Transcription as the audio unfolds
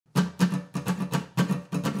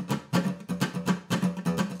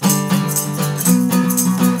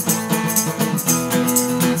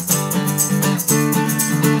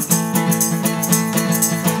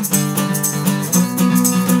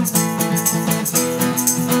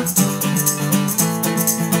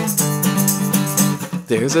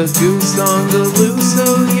There's a goose on the loose, so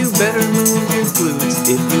you better move your glutes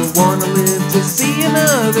if you wanna live to see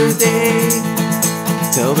another day.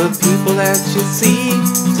 Tell the people that you see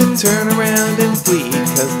to turn around and flee,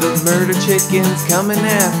 'cause the murder chicken's coming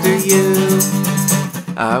after you.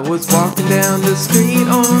 I was walking down the street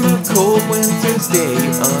on a cold winter's day,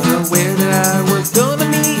 unaware that I was gonna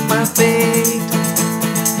meet my fate.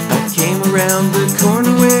 I came around the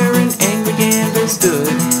corner where an angry gander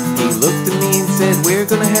stood. He looked at me and said, "We're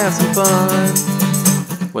gonna have some fun."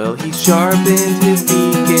 Well, he sharpened his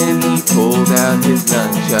beak and he pulled out his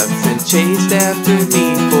nunchucks and chased after me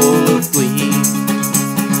full of glee.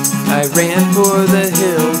 I ran for the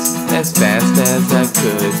hills as fast as I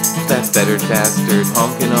could, that fettered bastard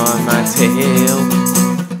honking on my tail.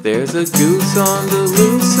 There's a goose on the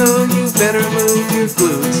loose, so you better move your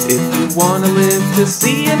glutes if you wanna live to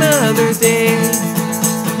see another day.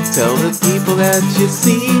 Tell the people that you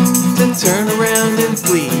see to turn around and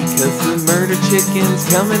flee, 'cause the murder chicken's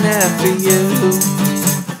coming after you.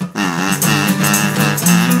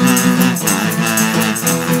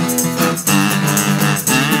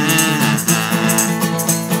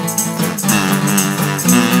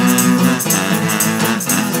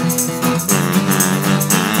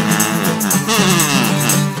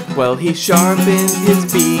 Well, he sharpened his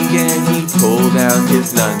beak and he pulled out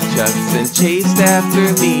his nunchucks and chased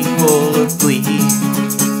after me full of glee.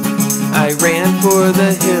 I ran for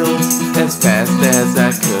the hills as fast as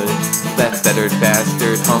I could, that fettered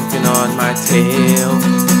bastard honking on my tail.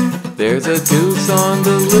 There's a goose on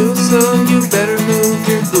the loose, so you better move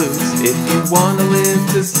your glutes if you wanna live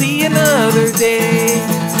to see another day.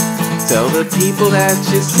 Tell the people that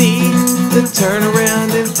you see to turn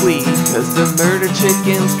around and flee, 'cause the murder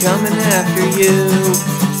chicken's coming after you.